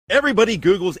Everybody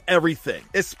Googles everything,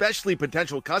 especially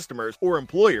potential customers or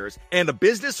employers, and a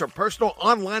business or personal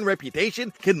online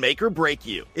reputation can make or break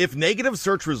you. If negative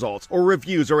search results or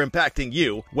reviews are impacting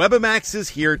you, Webamax is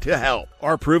here to help.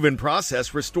 Our proven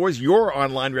process restores your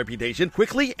online reputation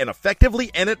quickly and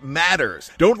effectively, and it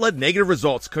matters. Don't let negative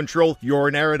results control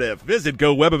your narrative. Visit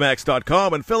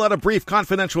GoWebamax.com and fill out a brief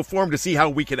confidential form to see how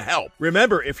we can help.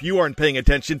 Remember, if you aren't paying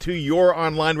attention to your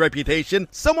online reputation,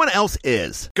 someone else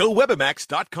is.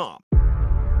 GoWebamax.com.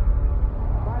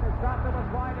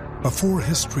 Before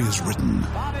history is written,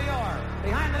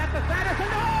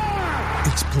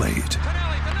 it's played.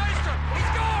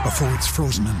 Before it's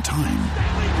frozen in time,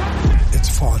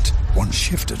 it's fought one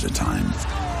shift at a time.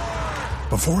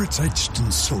 Before it's etched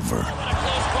in silver,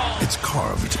 it's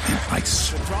carved in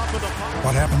ice.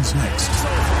 What happens next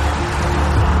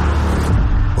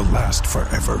will last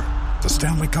forever. The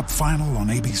Stanley Cup Final on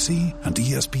ABC and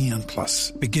ESPN Plus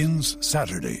begins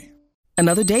Saturday.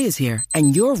 Another day is here,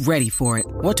 and you're ready for it.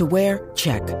 What to wear?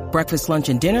 Check. Breakfast, lunch,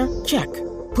 and dinner? Check.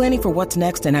 Planning for what's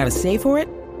next and how to save for it?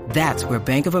 That's where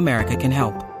Bank of America can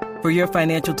help. For your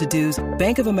financial to-dos,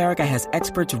 Bank of America has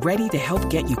experts ready to help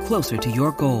get you closer to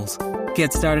your goals.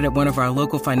 Get started at one of our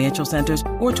local financial centers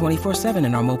or 24/7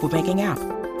 in our mobile banking app.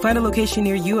 Find a location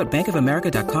near you at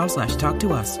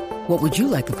bankofamerica.com/talktous. What would you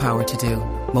like the power to do?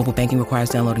 Mobile banking requires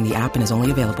downloading the app and is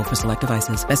only available for select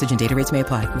devices. Message and data rates may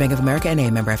apply. Bank of America N.A.,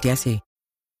 member FDIC.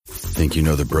 Think you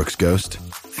know the Brooks Ghost?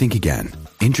 Think again.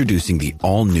 Introducing the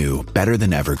all-new,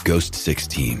 better-than-ever Ghost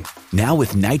 16. Now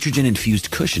with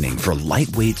nitrogen-infused cushioning for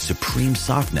lightweight, supreme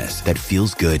softness that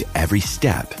feels good every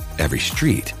step, every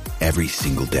street, every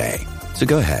single day. So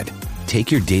go ahead. Take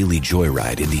your daily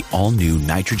joyride in the all-new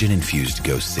nitrogen-infused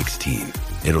Ghost 16.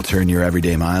 It'll turn your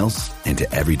everyday miles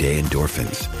into everyday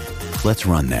endorphins. Let's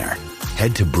run there.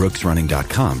 Head to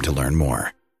brooksrunning.com to learn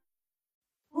more.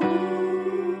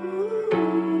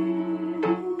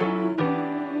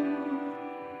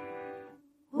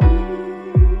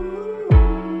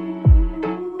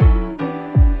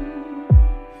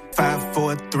 Five,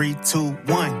 four, three, two,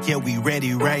 one. Yeah, we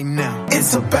ready right now.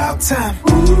 It's about time.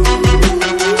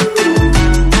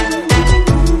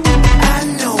 I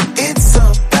know it's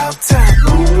about time.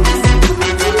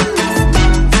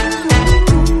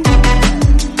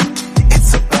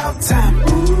 It's about time.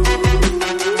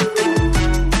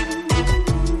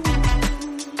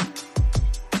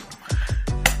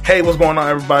 Hey, what's going on,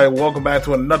 everybody? Welcome back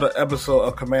to another episode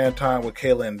of Command Time with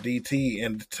Kayla and DT.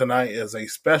 And tonight is a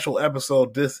special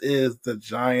episode. This is the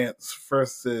Giants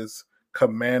versus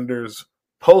Commanders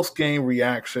post-game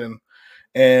reaction.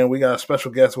 And we got a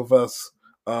special guest with us.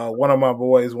 One of my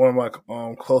boys, one of my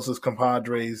closest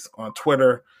compadres on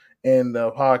Twitter in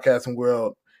the podcasting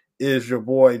world is your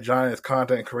boy, Giants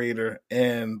content creator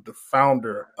and the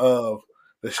founder of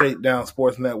the Shakedown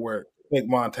Sports Network, Nick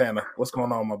Montana. What's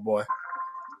going on, my boy?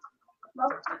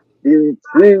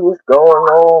 DT, what's going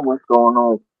on? What's going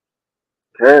on?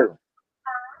 Kevin.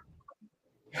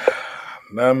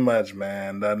 Nothing much,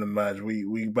 man. Nothing much.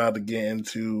 We about to get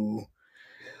into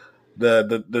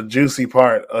the juicy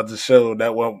part of the show.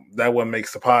 That what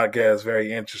makes the podcast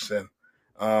very interesting.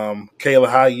 Kayla,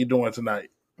 how are you doing tonight?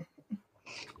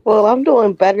 Well, I'm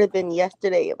doing better than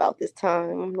yesterday about this time.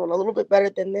 I'm doing a little bit better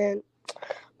than then.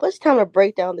 But it's time to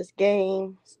break down this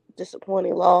game.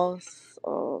 Disappointing loss.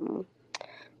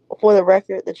 For the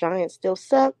record, the Giants still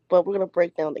suck, but we're going to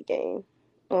break down the game.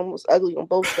 It was ugly on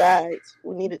both sides.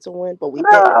 We needed to win, but we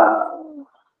didn't.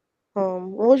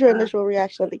 What was your initial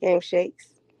reaction to the game, Shakes?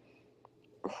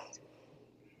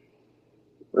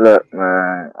 Look,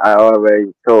 man, I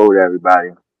already told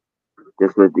everybody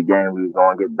this was the game we were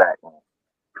going to get back on.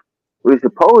 We were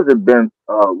supposed to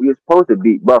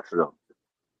beat Buffalo.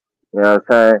 You know what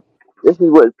I'm saying? This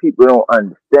is what people don't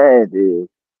understand is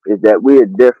that we're a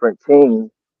different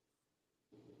team.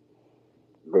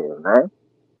 Yeah, man.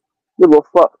 Give a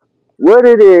fuck. What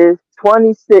it is,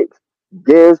 26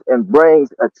 gives and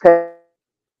brings a 10.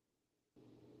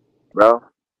 Bro,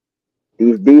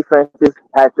 these defenses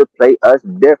had to play us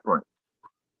different.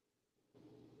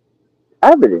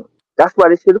 Evident. That's why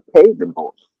they should have paid the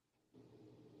boys.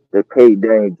 They paid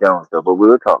Daniel Jones, though, but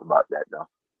we'll talk about that, though.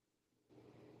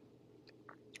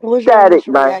 What was your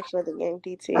initial reaction to the game,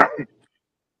 DT?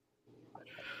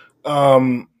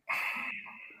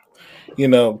 You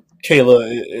know, Kayla,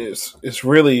 it's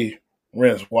really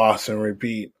rinse, wash, and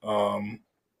repeat. And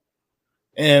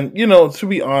you know, to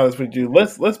be honest with you,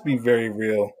 let's be very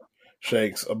real,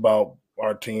 Shakes, about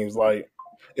our teams. Like,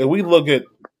 if we look at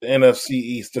the NFC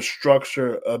East, the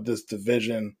structure of this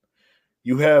division,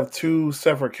 you have two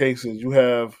separate cases. You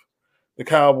have the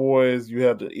Cowboys, you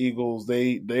have the Eagles.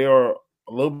 They are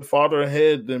a little bit farther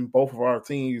ahead than both of our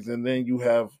teams, and then you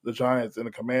have the Giants and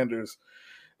the Commanders.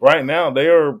 Right now, they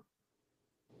are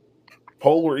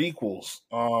polar equals.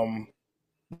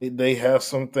 They have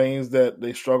some things that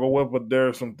they struggle with, but there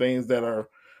are some things that are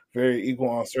very equal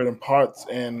on certain parts,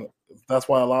 and that's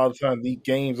why a lot of times these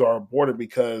games are aborted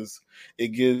because it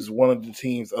gives one of the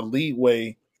teams a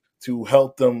leeway to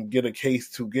help them get a case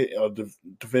to get a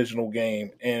divisional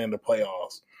game and in the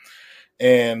playoffs.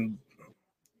 And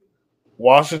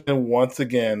Washington once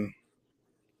again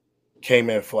came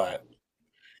in flat,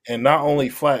 and not only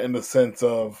flat in the sense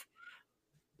of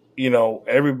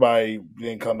everybody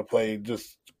didn't come to play,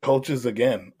 just coaches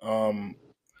again.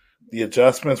 The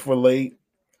adjustments were late.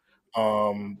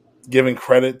 Um, Giving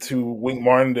credit to Wink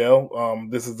Martindale.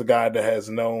 This is the guy that has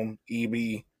known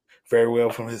EB very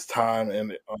well from his time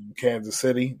in Kansas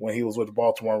City when he was with the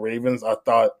Baltimore Ravens. I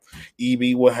thought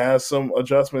EB would have some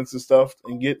adjustments and stuff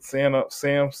and get Sam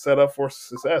set up for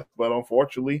success, but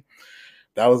unfortunately,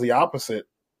 that was the opposite.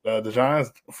 The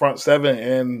Giants' front seven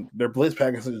and their blitz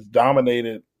packages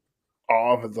dominated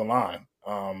our offensive line.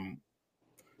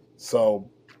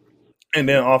 And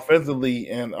then offensively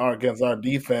and against our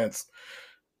defense,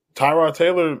 Tyrod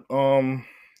Taylor,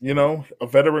 a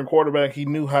veteran quarterback, he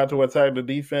knew how to attack the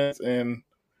defense, and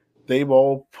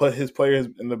Daboll put his players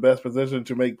in the best position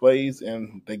to make plays,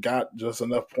 and they got just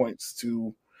enough points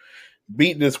to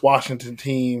beat this Washington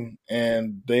team,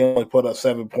 and they only put up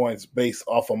 7 points based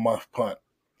off a muff punt.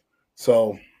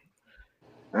 So,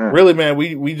 really, man,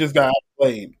 we just got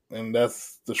outplayed, and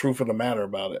that's the truth of the matter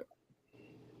about it.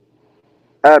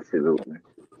 Absolutely.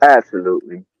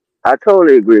 Absolutely. I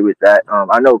totally agree with that.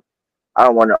 I know I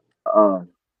don't want to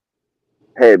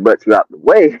headbutt you out the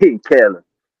way, Kayla,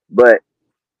 but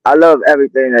I love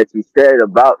everything that you said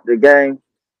about the game.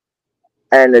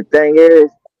 And the thing is,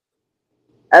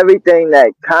 everything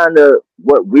that kind of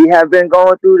what we have been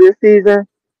going through this season,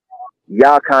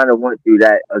 y'all kind of went through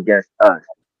that against us,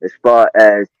 as far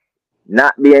as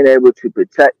not being able to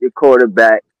protect your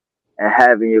quarterback and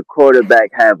having your quarterback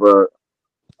have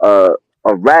a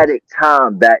erratic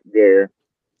time back there.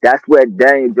 That's what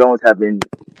Daniel Jones have been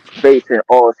facing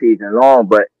all season long.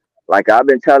 But like I've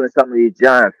been telling some of these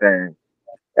Giant fans,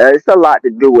 it's a lot to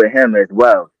do with him as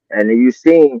well. And you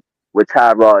seen with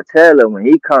Tyrod Taylor when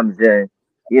he comes in,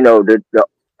 the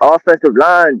offensive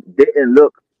line didn't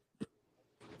look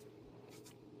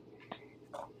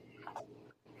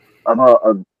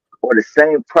or the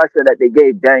same pressure that they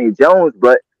gave Daniel Jones,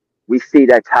 but we see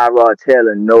that Tyrod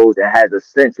Taylor knows and has a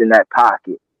sense in that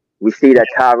pocket. We see that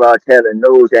Tyrod Taylor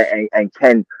knows and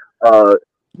can uh,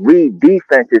 read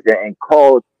defenses and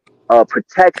call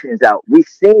protections out. We've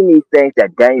seen these things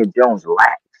that Daniel Jones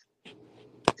lacks.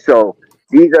 So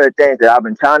these are the things that I've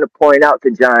been trying to point out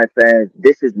to Giant fans.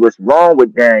 This is what's wrong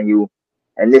with Daniel,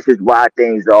 and this is why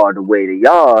things are the way they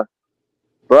are.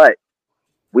 But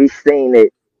we've seen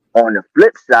it on the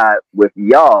flip side with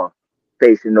y'all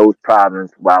facing those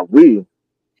problems while we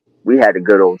had a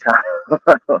good old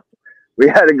time. We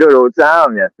had a good old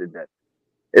time yesterday.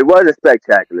 It wasn't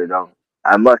spectacular though,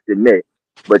 I must admit.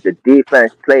 But the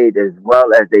defense played as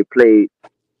well as they played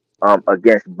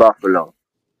against Buffalo.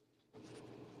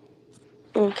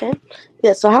 Okay.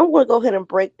 Yeah, so I'm going to go ahead and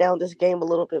break down this game a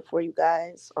little bit for you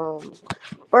guys.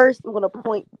 First, I'm going to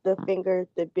point the finger,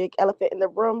 the big elephant in the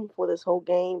room for this whole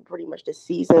game, pretty much this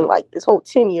season, like this whole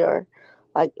tenure.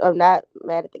 Like, I'm not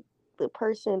mad at the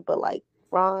person, but like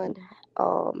Ron,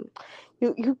 um,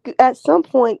 you at some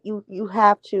point you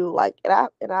have to like,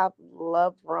 and I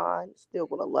love Ron, still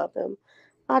going to love him.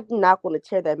 I'm not going to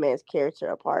tear that man's character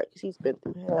apart because he's been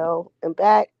through hell and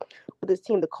back with this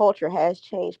team. The culture has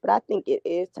changed, but I think it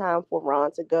is time for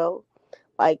Ron to go.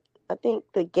 Like, I think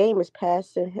the game is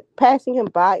passing him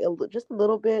by just a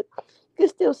little bit. You can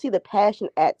still see the passion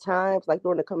at times, like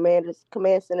during the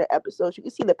command center episodes. You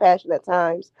can see the passion at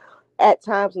times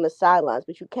on the sidelines,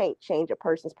 but you can't change a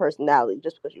person's personality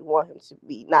just because you want him to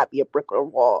not be a brick or a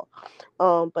wall.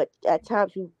 But at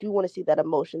times you do want to see that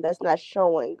emotion that's not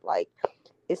showing. Like,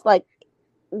 it's like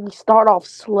we start off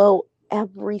slow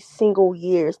every single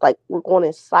year. It's like we're going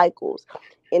in cycles.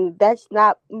 And that's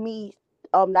not me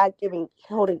not giving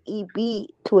holding EB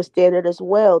to a standard as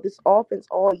well. This offense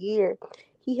all year,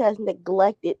 he has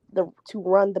neglected to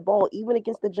run the ball, even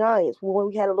against the Giants. When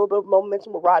we had a little bit of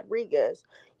momentum with Rodriguez,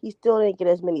 he still didn't get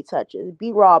as many touches.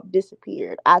 B Rob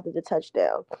disappeared after the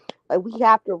touchdown. Like, we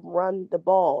have to run the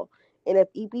ball. And if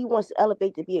EB wants to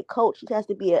elevate to be a coach, he has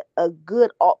to be a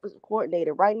good offensive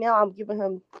coordinator. Right now, I'm giving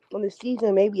him on the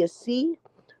season maybe a C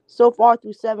so far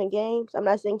through 7 games. I'm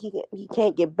not saying he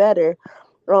can't get better.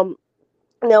 Um,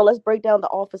 Now let's break down the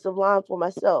offensive line for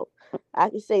myself. I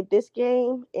can say this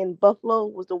game in Buffalo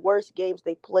was the worst games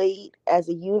they played as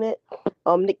a unit.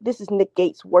 This is Nick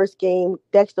Gates' worst game.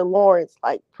 Dexter Lawrence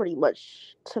like pretty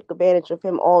much took advantage of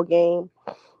him all game.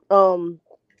 Um,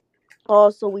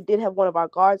 Also, we did have one of our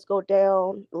guards go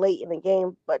down late in the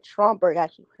game, but Stromberg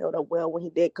actually held up well when he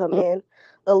did come in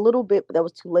a little bit, but that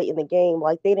was too late in the game.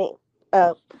 Like they didn't,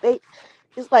 they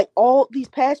it's like all these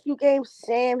past few games,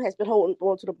 Sam has been holding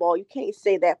on to the ball. You can't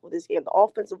say that for this game. The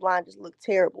offensive line just looked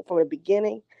terrible from the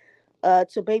beginning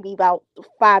to maybe about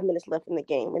 5 minutes left in the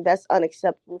game, and that's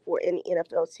unacceptable for any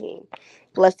NFL team.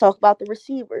 Let's talk about the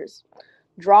receivers.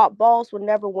 Drop balls will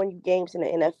never win you games in the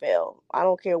NFL. I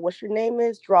don't care what your name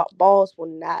is. Drop balls will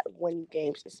not win you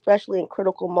games, especially in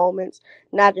critical moments.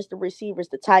 Not just the receivers,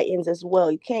 the tight ends as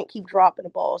well. You can't keep dropping the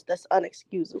balls. That's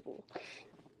unexcusable.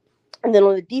 And then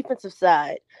on the defensive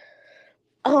side,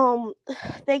 um,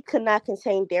 they could not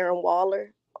contain Darren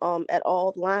Waller at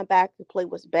all. The linebacker play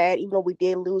was bad. Even though we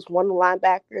did lose one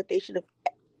linebacker,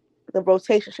 the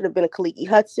rotation should have been a Kaliki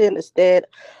Hudson instead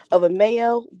of a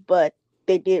Mayo, but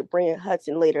they did bring in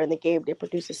Hudson later in the game. They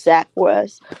produced a sack for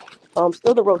us.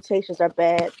 Still the rotations are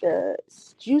bad. The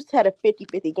Juice had a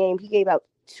 50-50 game. He gave out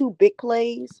two big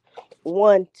plays.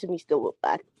 One to me still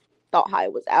I thought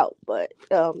Hyatt was out, but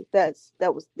that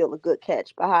was still a good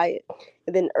catch by Hyatt.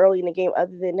 And then early in the game,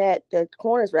 other than that, the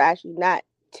corners were actually not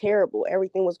terrible.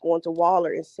 Everything was going to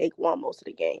Waller and Saquon most of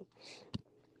the game.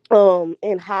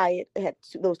 And Hyatt had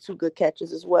those two good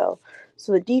catches as well.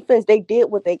 So the defense, they did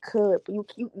what they could, but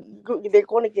they're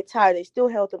going to get tired. They still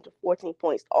held them to 14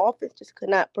 points. The offense just could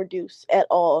not produce at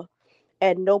all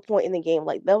at no point in the game.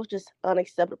 Like, that was just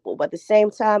unacceptable. But at the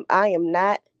same time, I am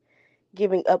not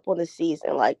giving up on the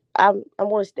season. Like, I'm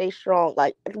going to stay strong.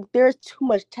 Like, there's too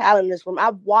much talent in this room.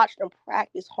 I've watched them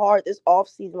practice hard this off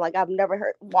season. Like, I've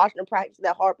never watched them practice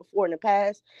that hard before in the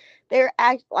past. They're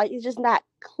actually like, it's just not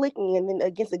clicking. And then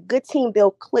against a good team,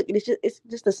 they'll click. It's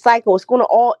just a cycle. It's going to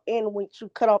all end when you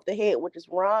cut off the head, which is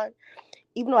Ron.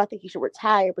 Even though I think he should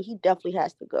retire, but he definitely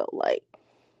has to go. Like,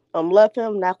 love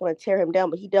him, not going to tear him down,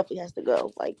 but he definitely has to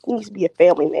go. Like, he needs to be a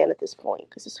family man at this point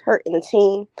because it's hurting the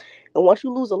team. And once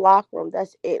you lose a locker room,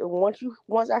 that's it. And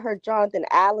once I heard Jonathan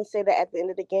Allen say that at the end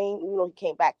of the game, even though he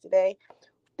came back today,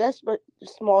 that's but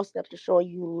small steps to show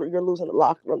you're losing the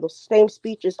locker room. Those same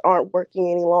speeches aren't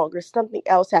working any longer. Something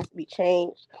else has to be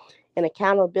changed, and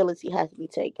accountability has to be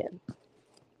taken.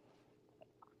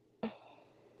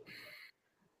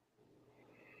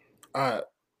 I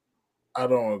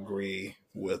don't agree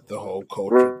with the whole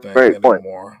culture thing Great point.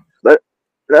 anymore.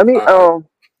 Let me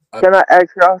can I ask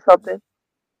y'all something?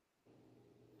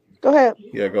 Go ahead.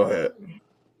 Yeah, go ahead.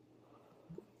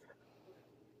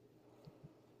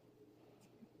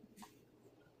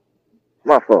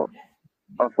 My fault.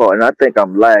 And I think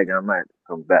I'm lagging. I might have to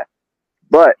come back.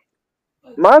 But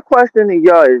my question to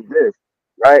y'all is this,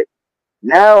 right?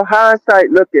 Now,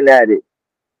 hindsight looking at it,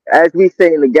 as we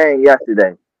seen in the game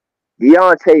yesterday,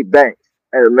 Deontay Banks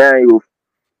and Emmanuel.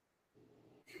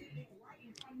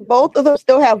 Both of them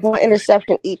still have one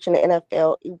interception each in the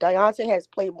NFL. Deontay has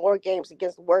played more games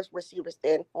against worse receivers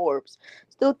than Forbes.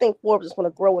 Still think Forbes is going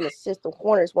to grow in the system.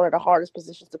 Corner is one of the hardest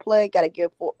positions to play. Got to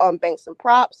give Banks some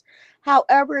props.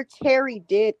 However, Terry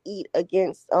did eat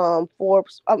against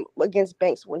Forbes against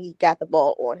Banks when he got the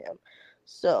ball on him.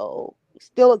 So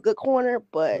still a good corner,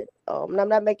 but I'm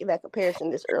not making that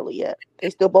comparison this early yet. They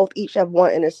still both each have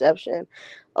one interception.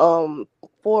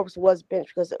 Forbes was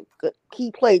benched because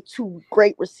he played two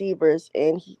great receivers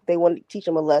and they wanted to teach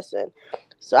him a lesson.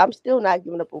 So I'm still not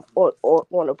giving up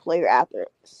on a player after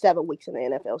 7 weeks in the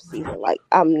NFL season. Like,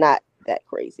 I'm not that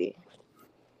crazy.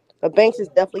 But Banks is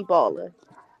definitely balling.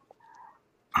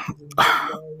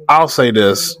 I'll say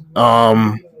this.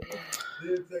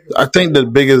 I think the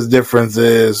biggest difference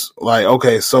is, like,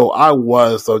 okay, so I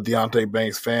was a Deontay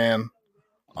Banks fan.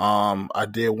 I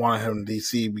did want him in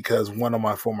DC because one of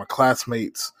my former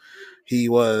classmates, he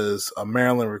was a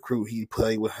Maryland recruit. He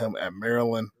played with him at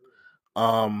Maryland.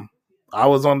 I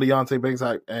was on Deontay Banks,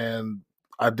 and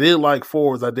I did like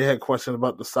Forbes. I did have questions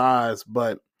about the size,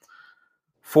 but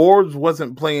Forbes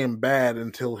wasn't playing bad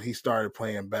until he started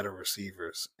playing better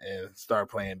receivers and started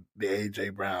playing the A.J.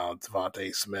 Brown,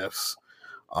 Devontae Smiths.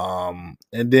 And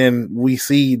then we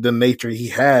see the nature he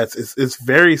has. It's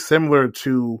very similar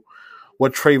to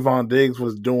what Trayvon Diggs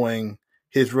was doing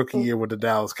his rookie year with the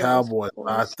Dallas Cowboys.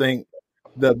 I think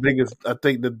the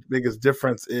biggest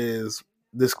difference is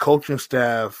this coaching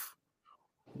staff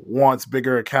wants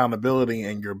bigger accountability,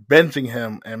 and you're benching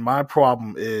him. And my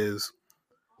problem is,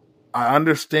 I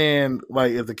understand,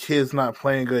 like, if the kid's not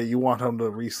playing good, you want him to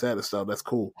reset and stuff. That's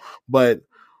cool. But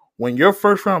when your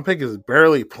first round pick is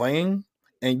barely playing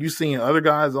and you seeing other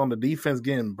guys on the defense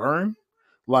getting burned,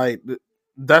 like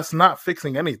that's not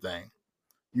fixing anything.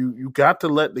 You got to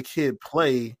let the kid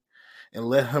play and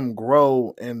let him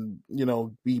grow and,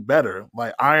 be better.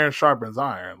 Like iron sharpens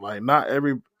iron. Like not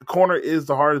every corner is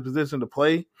the hardest position to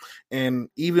play. And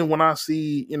even when I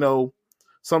see,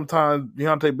 sometimes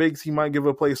Deontay Biggs, he might give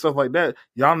a play, stuff like that.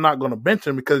 Y'all not going to bench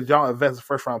him because y'all invest a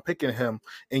first round pick in him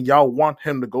and y'all want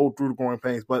him to go through the growing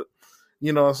pains. But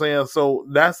you know what I'm saying? So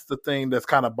that's the thing that's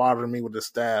kind of bothering me with the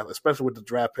staff, especially with the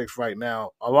draft picks right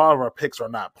now. A lot of our picks are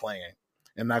not playing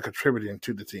and not contributing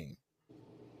to the team.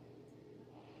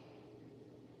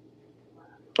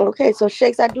 Okay, so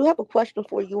Shakes, I do have a question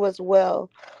for you as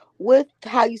well. With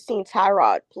how you seen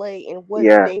Tyrod play and with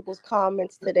Yeah. Dable's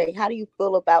comments today, how do you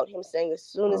feel about him saying as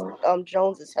soon as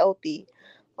Jones is healthy,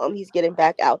 he's getting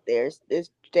back out there?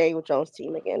 It's Daniel Jones'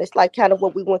 team again. It's like kind of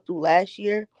what we went through last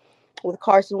year with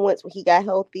Carson Wentz when he got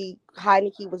healthy.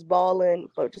 Heineke was balling,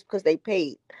 but just because they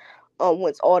paid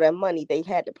Wentz all that money, they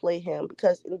had to play him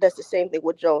because that's the same thing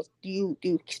with Jones. Do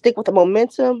you stick with the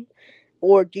momentum?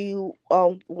 Or do you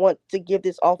want to give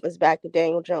this offense back to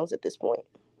Daniel Jones at this point?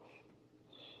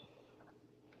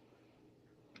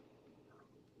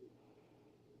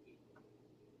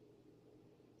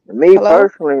 Me Hello?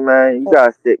 personally, man, you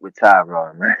gotta stick with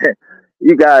Tyrod, man.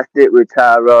 You gotta stick with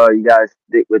Tyrod. You gotta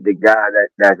stick with the guy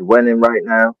that's winning right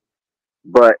now.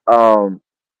 But I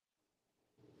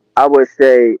would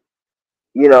say,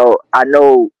 I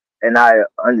know and I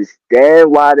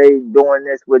understand why they doing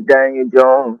this with Daniel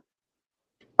Jones.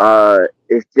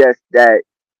 It's just that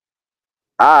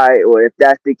or if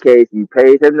that's the case, you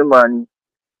paid him the money.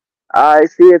 I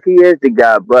see if he is the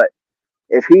guy, but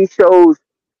if he shows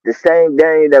the same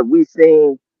Daniel that we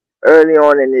seen early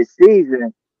on in this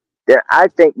season, then I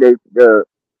think the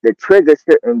trigger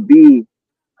shouldn't be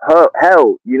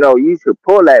held. You should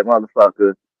pull that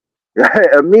motherfucker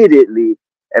immediately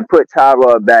and put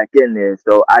Tyrod back in there.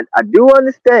 So I do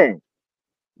understand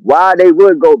why they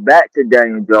would go back to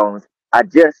Daniel Jones.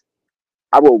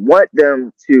 I would want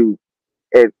them to,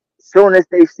 if soon as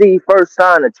they see first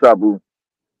sign of trouble,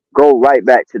 go right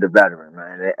back to the veteran,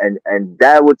 man. And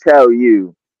that will tell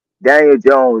you Daniel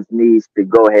Jones needs to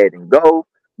go ahead and go.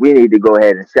 We need to go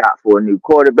ahead and shop for a new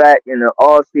quarterback in the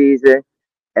off season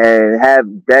and have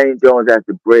Daniel Jones as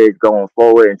the bridge going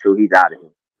forward until he's out of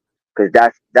here.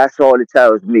 Because that's all it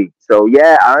tells me. So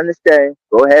yeah, I understand.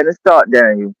 Go ahead and start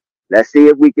Daniel. Let's see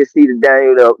if we can see the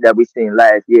Daniel that we seen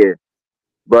last year.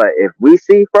 But if we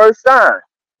see first sign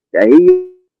that he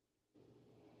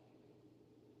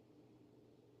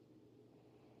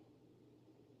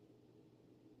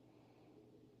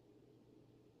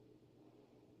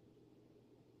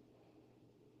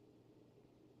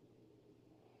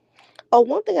Oh,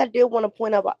 one thing I did want to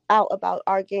point out about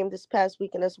our game this past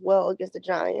weekend as well against the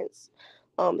Giants.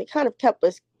 They kind of kept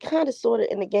us kind of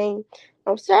sorted in the game.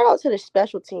 Shout out to the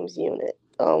special teams unit.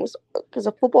 Because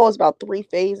the football is about three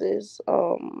phases.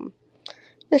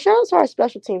 Shout out to our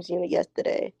special teams unit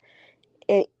yesterday.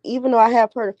 And even though I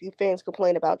have heard a few fans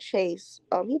complain about Chase,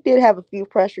 he did have a few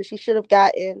pressures. He should have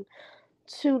gotten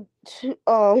to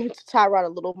Tyrod a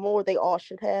little more. They all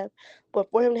should have, but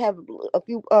for him to have a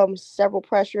few several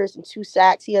pressures and 2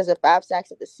 sacks, he has a 5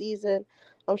 sacks of the season.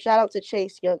 Shout out to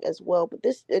Chase Young as well. But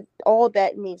all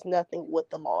that means nothing with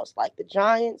the loss. Like the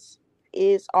Giants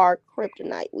is our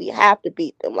kryptonite. We have to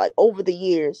beat them. Like over the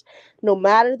years, no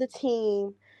matter the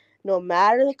team, no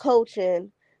matter the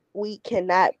coaching, we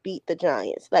cannot beat the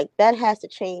Giants. Like that has to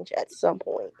change at some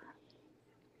point.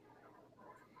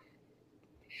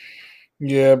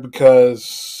 Yeah,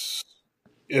 because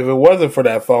if it wasn't for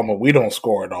that fumble, we don't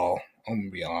score at all. I'm going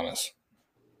to be honest.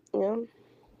 Yeah.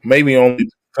 Maybe only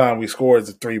time we scored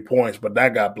is the 3 points, but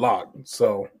that got blocked.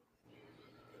 So,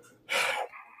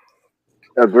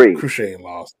 agreed. Cruciate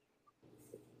lost.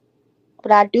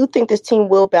 But I do think this team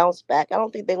will bounce back. I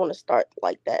don't think they're going to start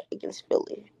like that against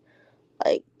Philly.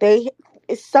 Like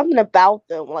it's something about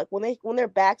them. Like when their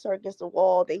backs are against the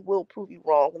wall, they will prove you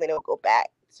wrong when they don't go back.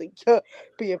 So you're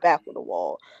being back on the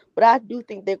wall. But I do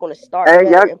think they're going to start And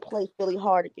better and play Philly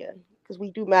hard again because we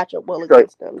do match up well so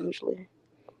against them usually.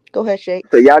 Go ahead, so Shakes.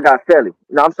 y'all got Philly.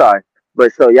 No, I'm sorry,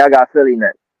 but so y'all got Philly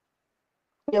next.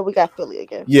 Yeah, we got Philly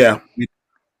again. Yeah.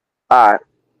 All right.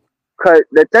 Cause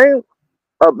the thing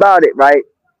about it, right?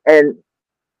 And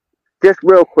just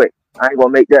real quick, I ain't gonna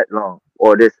make that long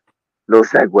or this little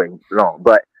segue long,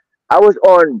 but I was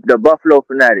on the Buffalo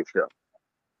Fanatic show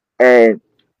and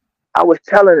I was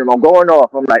telling him, I'm going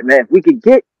off. I'm like, man, if we could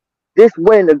get this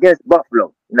win against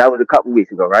Buffalo, and that was a couple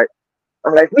weeks ago, right?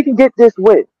 I'm like, if we can get this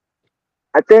win,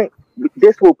 I think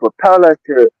this will propel us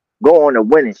to go on a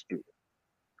winning streak.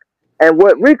 And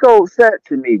what Rico said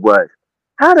to me was,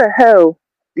 how the hell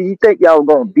do you think y'all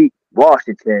gonna beat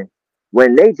Washington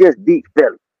when they just beat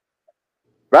Philly?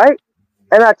 Right?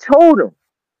 And I told him,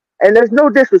 and there's no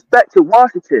disrespect to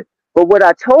Washington, but what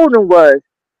I told him was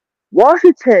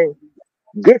Washington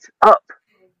gets up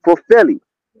for Philly.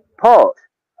 Pause.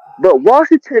 But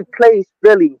Washington plays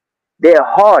Philly their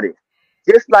hardest.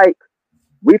 Just like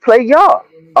we play y'all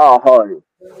our hardest.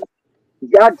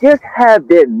 Y'all just have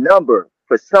their number.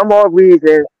 For some odd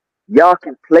reason, y'all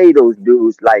can play those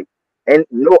dudes like and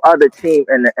no other team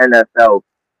in the NFL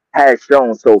has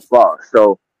shown so far.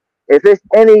 So if it's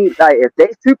any like if they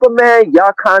Superman,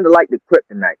 y'all kinda like the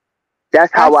kryptonite.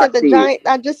 That's I how I said the see it. Giants.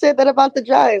 I just said that about the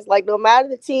Giants. Like, no matter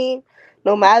the team,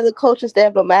 no matter the coaching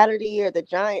staff, no matter the year, the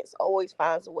Giants always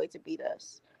finds a way to beat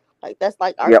us. Like, that's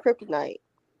like our Yep, kryptonite.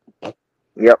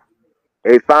 yep.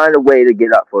 They find a way to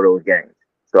get up for those games.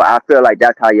 So I feel like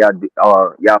that's how y'all do,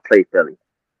 y'all play Philly.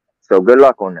 So good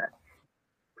luck on that.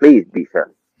 Please be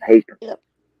Philly. I hate them. Yep.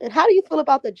 And how do you feel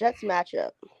about the Jets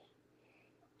matchup?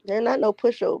 They're not no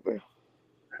pushover.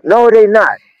 No, they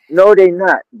not. No, they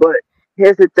not. But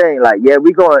here's the thing. Like, yeah,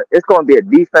 we going. It's going to be a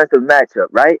defensive matchup,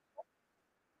 right?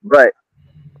 But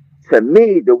to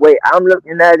me, the way I'm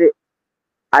looking at it,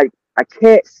 I I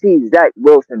can't see Zach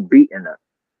Wilson beating us.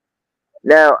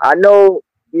 Now I know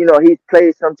he's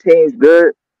played some teams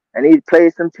good and he's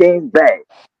played some teams bad,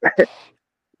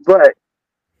 but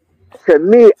to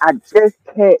me, I just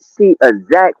can't see a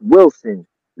Zach Wilson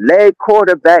led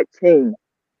quarterback team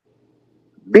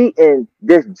beating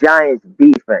this Giants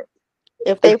defense.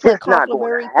 If they It's play just not going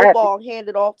complimentary to happen. football and hand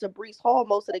it off to Brees Hall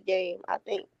most of the game, I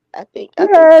think.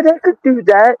 Yeah, they could do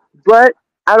that, but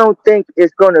I don't think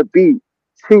it's going to be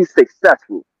too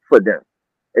successful for them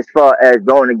as far as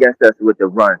going against us with the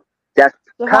run. That's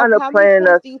So kind of how many playing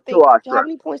points us do you to think? our How strength.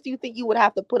 many points do you think you would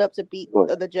have to put up to beat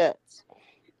But the Jets?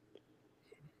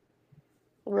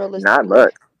 not Realistically,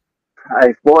 much.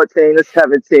 Like 14 to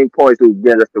 17 points will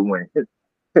get us the win.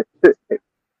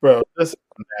 Bro, this is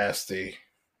nasty.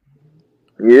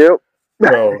 Yep.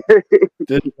 Bro,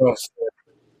 this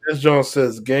Jones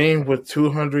says game with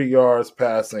 200 yards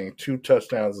passing, 2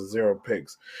 touchdowns, and 0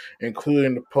 picks,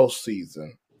 including the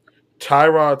postseason.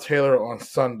 Tyrod Taylor on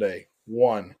Sunday,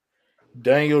 1.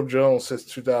 Daniel Jones since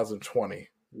 2020,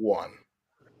 1.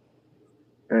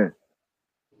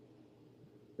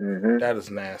 Mm-hmm. That is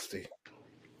nasty.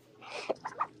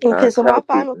 okay. I So my tell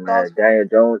final people, thoughts. man, Daniel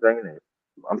Jones ain't it.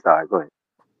 I'm sorry, go ahead.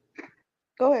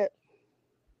 Go ahead.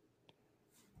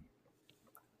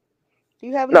 Do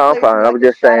you have any No, I'm players you'd fine. I like was to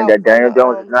just shout saying out that from Daniel the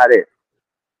Jones is not it.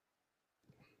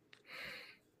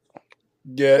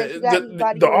 Yeah, Jets? You got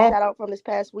anybody you want to shout out from this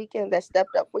past weekend that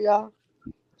stepped up for y'all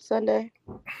Sunday?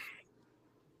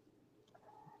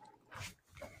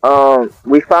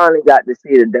 We finally got to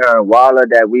see the Darren Waller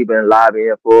that we've been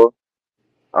lobbying for.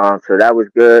 So that was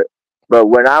good. But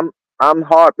what I'm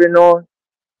harping on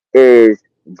is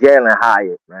Jalen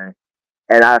Hyatt, man.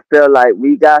 And I feel like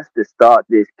we got to start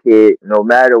this kid no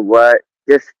matter what.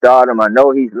 Just start him. I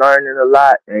know he's learning a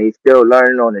lot and he's still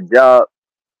learning on the job.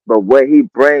 But what he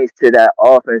brings to that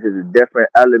offense is a different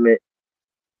element.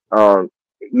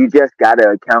 You just gotta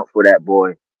account for that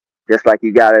boy. Just like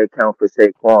you gotta account for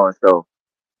Saquon. So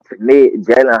to me,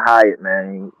 Jalen Hyatt,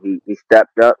 man, he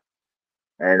stepped up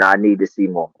and I need to see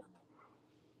more.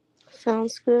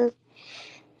 Sounds good.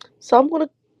 So I'm gonna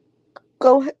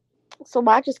go. So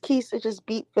my just keys to just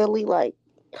beat Philly. Like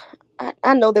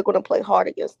I know they're gonna play hard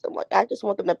against them. Like I just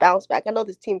want them to bounce back. I know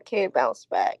this team can bounce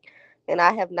back, and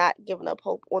I have not given up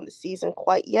hope on the season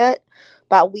quite yet.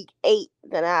 By week 8,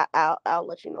 then I'll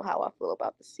let you know how I feel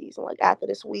about the season. Like after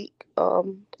this week,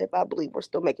 if I believe we're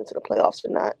still making to the playoffs or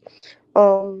not.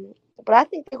 Um, but I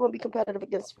think they're going to be competitive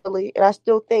against Philly, and I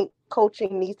still think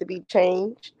coaching needs to be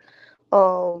changed.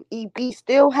 EB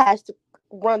still has to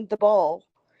run the ball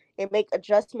and make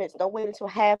adjustments. Don't wait until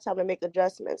halftime to make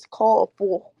adjustments. Call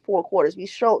four quarters. We've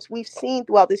seen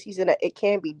throughout the season that it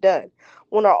can be done.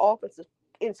 When our offense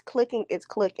is clicking, it's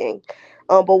clicking.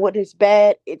 But when it's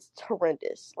bad, it's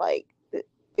horrendous. Like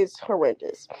it's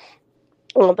horrendous.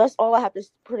 That's all I have to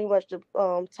pretty much to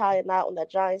tie it out on that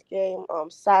Giants game.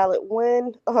 Silent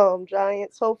win.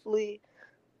 Giants. Hopefully,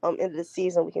 end of the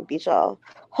season we can beat y'all.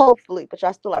 Hopefully, but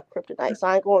y'all still have kryptonite. So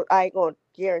I ain't going to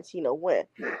guarantee no win.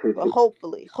 But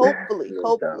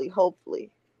No doubt.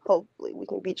 hopefully we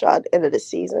can beat y'all at the end of the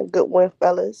season. Good win,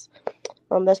 fellas.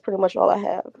 That's pretty much all I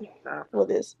have for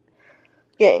this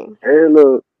game. Hey,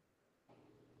 look,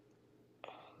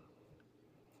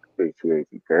 appreciate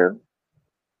you, Kyle.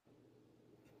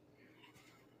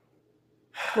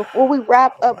 Before we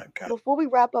wrap Oh up, my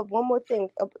God. one more thing.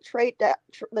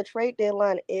 The trade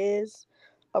deadline is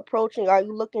approaching. Are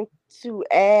you looking to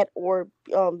add or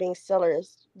being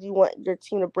sellers? Do you want your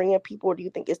team to bring in people, or do you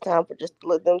think it's time for just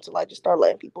let them to like just start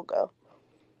letting people go?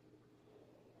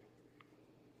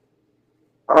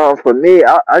 For me,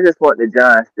 I just want the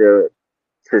Giants to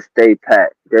stay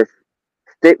pat. Just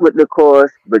stick with the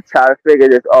course, but try to figure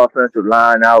this offensive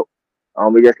line out.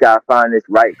 We just gotta find this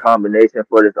right combination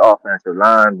for this offensive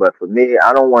line. But for me,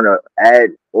 I don't want to add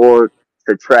or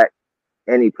subtract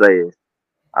any players.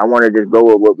 I want to just go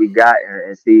with what we got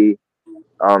and see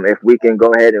if we can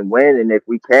go ahead and win. And if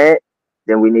we can't,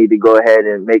 then we need to go ahead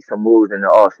and make some moves in the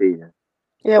off season.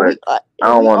 Yeah, But I and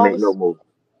don't want to make no moves.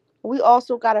 we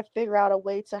also got to figure out a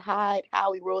way to hide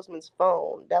Howie Roseman's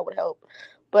phone. That would help.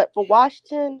 But for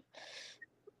Washington,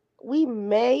 we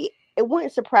may. It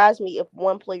wouldn't surprise me if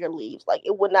one player leaves. Like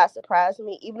it would not surprise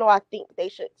me, even though I think they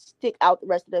should stick out the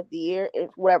rest of the year. If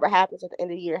whatever happens at the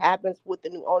end of the year happens with the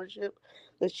new ownership,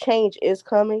 the change is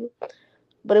coming.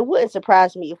 But it wouldn't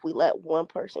surprise me if we let one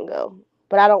person go.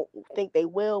 But I don't think they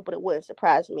will. But it wouldn't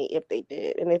surprise me if they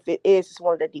did. And if it is, it's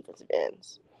one of their defensive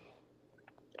ends.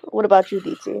 What about you,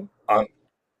 DT? Un-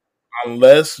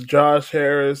 Unless Josh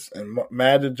Harris and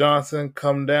Magic Johnson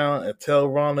come down and tell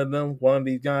Ron and them one of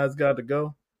these guys got to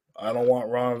go, I don't want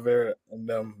Ron Vera and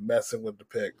them messing with the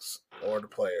picks or the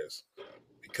players.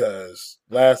 Because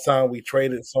last time we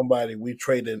traded somebody, we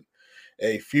traded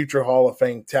a future Hall of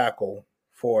Fame tackle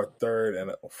for a third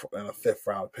and a fifth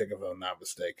round pick, if I'm not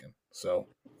mistaken. So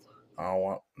I don't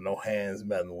want no hands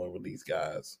meddling with these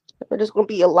guys. There's going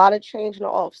to be a lot of change in the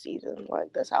off season.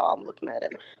 Like that's how I'm looking at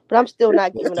it. But I'm still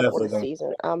not It's giving up on definitely the going.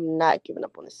 season. I'm not giving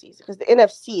up on the season because the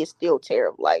NFC is still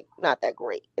terrible. Like not that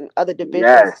great. In other Yes,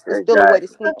 divisions, there's still a way to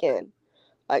exactly, sneak in.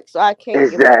 Like so, I can't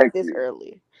give up this exactly,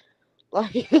 early.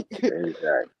 Like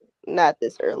exactly. not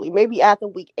this early. Maybe after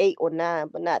week 8 or 9,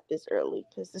 but not this early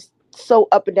because it's so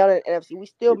up and down in the NFC. We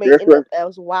still If may this end was up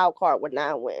as a wild card with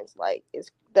 9 wins. Like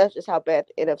that's just how bad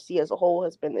the NFC as a whole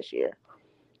has been this year.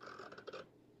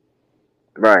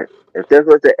 right, if this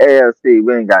was the AFC,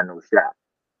 we ain't got no shot.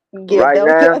 But Yeah, right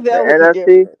now, the that would be NFC,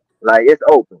 different. like it's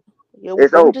open. Yeah,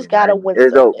 It's but we just open, gotta man. win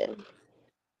It's open. Sunday.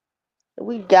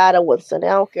 We gotta win Sunday.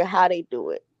 I don't care how they do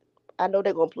it. I know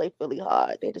they're gonna play Philly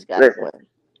hard. They just gotta Listen, win.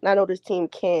 And I know this team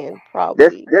can this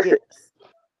probably this get.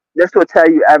 this will tell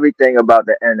you everything about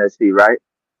the NFC, right?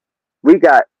 We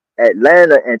got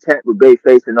Atlanta and Tampa Bay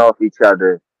facing off each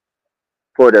other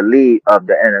for the lead of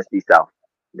the NFC South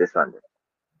this Sunday.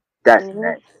 That's Mhm.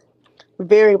 nasty.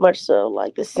 Very much so.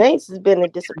 Like the Saints has been a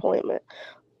disappointment.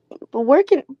 But where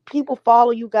can people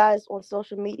follow you guys on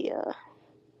social media?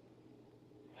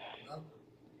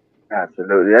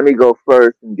 Absolutely. Let me go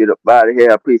first and get up out of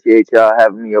here. I appreciate y'all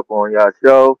having me up on y'all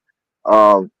show.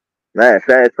 Um, man,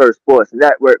 Fans First Sports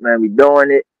Network, man, we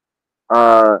doing it.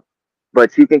 Uh,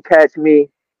 but you can catch me.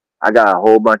 I got a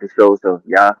whole bunch of shows, so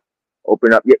y'all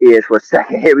open up your ears for a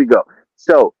second. Here we go.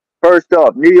 So first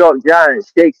off, New York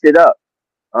Giants shakes it up.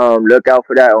 Look out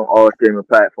for that on all streaming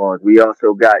platforms. We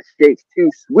also got Shakes Too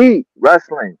Sweet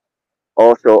Wrestling,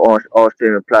 also on all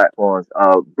streaming platforms.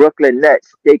 Brooklyn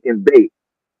Nets Shake and Bake,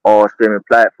 all streaming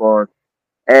platforms,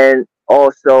 and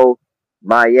also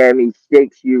Miami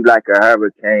Shakes You Like a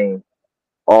Hurricane,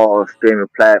 all streaming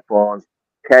platforms.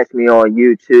 Catch me on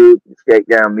YouTube,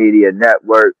 Shakedown Media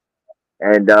Network,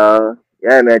 and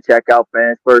yeah, man, check out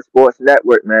Fans First Sports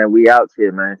Network, man. We out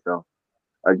here, man. So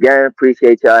again,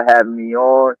 appreciate y'all having me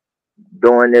on,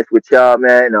 doing this with y'all,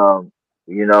 man.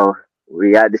 You know,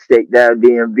 we had to shake down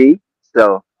DMV,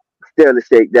 so still the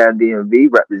shakedown DMV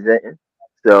representing.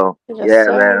 So Yes, yeah,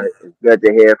 man, sir. it's good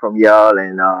to hear from y'all,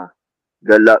 and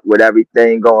good luck with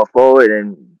everything going forward.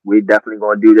 And we definitely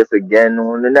gonna do this again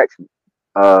on the next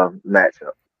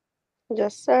matchup.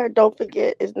 Yes, sir. Don't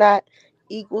forget, it's not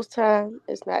Eagles time.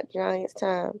 It's not Giants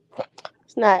time.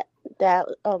 It's not that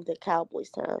of the Cowboys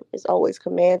time. It's always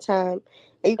command time.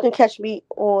 And you can catch me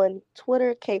on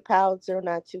Twitter,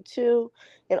 kpow0922,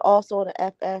 and also on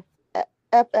the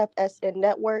FFSN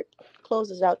network.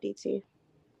 Closes out, DT.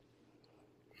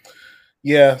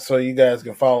 Yeah, so you guys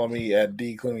can follow me at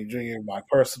D Clooney Jr., my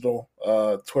personal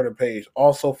Twitter page.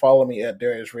 Also follow me at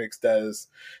Darius Ricks. That is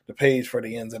the page for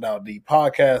the Ins and Out D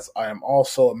podcast. I am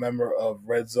also a member of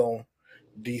Red Zone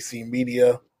DC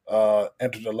Media,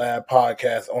 Enter the Lab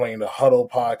podcast, owning the Huddle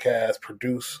podcast,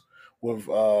 produce with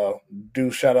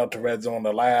do shout out to Red Zone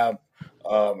the Lab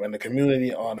and the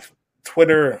community on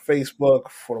Twitter and Facebook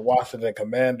for the Washington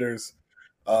Commanders.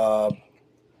 Uh,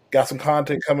 got some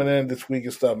content coming in this week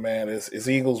and stuff, man. It's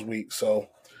Eagles week, so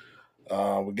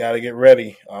we got to get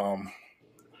ready.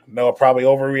 know I probably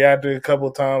overreacted a couple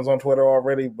of times on Twitter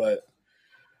already, but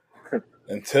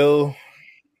until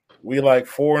we like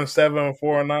 4-7,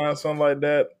 4-9, something like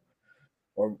that,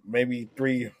 or maybe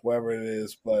 3, whatever it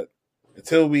is. But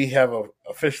until we have a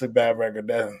officially bad record,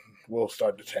 then we'll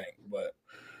start to tank. But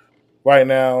right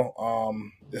now,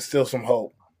 there's still some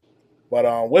hope.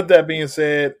 But with that being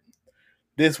said,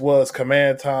 this was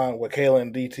Command Time with Kayla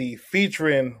and DT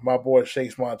featuring my boy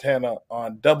Shakes Montana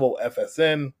on Double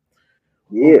FSN.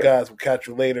 Yeah. You guys will catch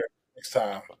you later next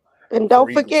time. And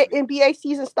don't forget, NBA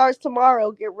season starts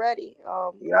tomorrow. Get ready.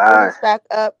 Wizards back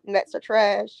up. Nets are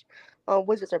trash.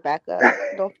 Wizards are back up.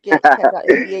 Don't forget to check out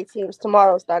NBA teams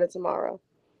tomorrow. Starting tomorrow.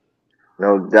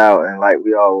 No doubt. And like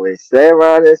we always say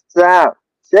around this time,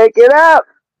 shake it up.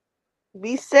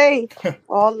 Be safe.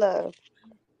 All love.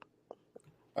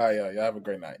 All right, y'all have a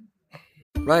great night.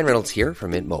 Ryan Reynolds here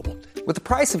from Mint Mobile. With the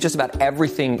price of just about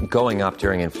everything going up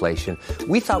during inflation,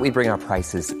 we thought we'd bring our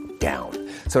prices down.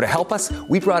 So to help us,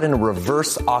 we brought in a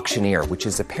reverse auctioneer, which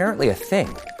is apparently a thing.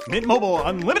 Mint Mobile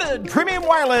Unlimited Premium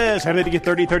Wireless. How to get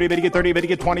 30, 30, bit to get 30, bit to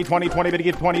get 20, 20, 20, bit to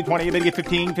get 20, 20, bit to get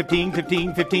 15, 15,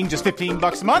 15, 15, just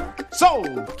 $15 a month?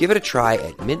 Sold! Give it a try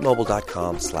at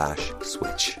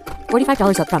mintmobile.com/switch.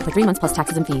 $45 up front for 3 months plus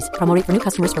taxes and fees. Promo rate for new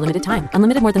customers for limited time.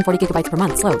 Unlimited more than 40 gigabytes per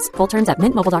month. Slows full terms at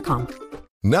mintmobile.com.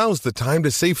 Now's the time to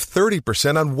save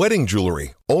 30% on wedding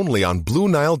jewelry, only on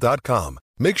BlueNile.com.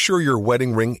 Make sure your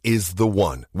wedding ring is the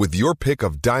one with your pick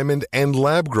of diamond and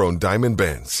lab-grown diamond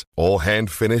bands, all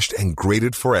hand-finished and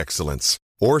graded for excellence.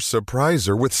 Or surprise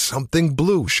her with something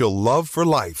blue she'll love for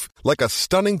life, like a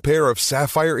stunning pair of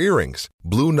sapphire earrings.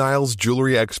 Blue Nile's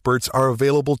jewelry experts are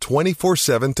available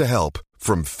 24/7 to help,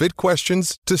 from fit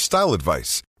questions to style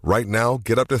advice. Right now,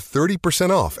 get up to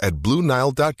 30% off at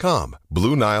BlueNile.com.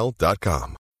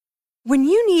 BlueNile.com. When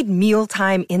you need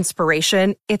mealtime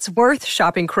inspiration, it's worth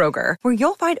shopping Kroger, where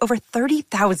you'll find over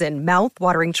 30,000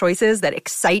 mouth-watering choices that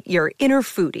excite your inner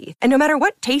foodie. And no matter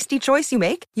what tasty choice you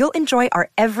make, you'll enjoy our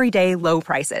everyday low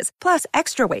prices, plus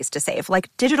extra ways to save,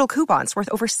 like digital coupons worth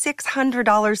over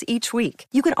 $600 each week.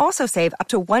 You can also save up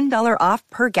to $1 off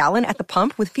per gallon at the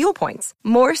pump with fuel points.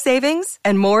 More savings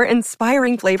and more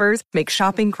inspiring flavors make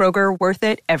shopping Kroger worth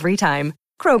it every time.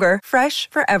 Kroger, fresh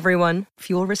for everyone.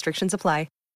 Fuel restrictions apply.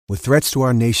 With threats to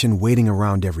our nation waiting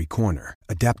around every corner,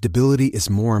 adaptability is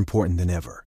more important than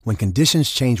ever. When conditions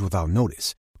change without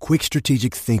notice, quick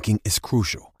strategic thinking is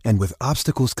crucial. And with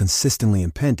obstacles consistently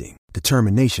impending,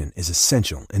 determination is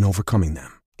essential in overcoming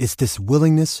them. It's this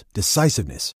willingness,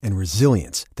 decisiveness, and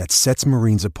resilience that sets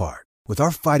Marines apart. With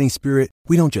our fighting spirit,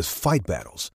 we don't just fight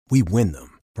battles, we win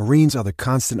them. Marines are the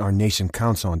constant our nation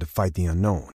counts on to fight the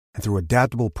unknown. And through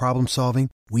adaptable problem solving,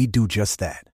 we do just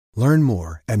that. Learn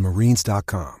more at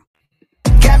Marines.com.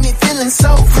 Got me feeling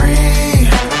so free,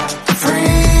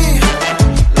 free.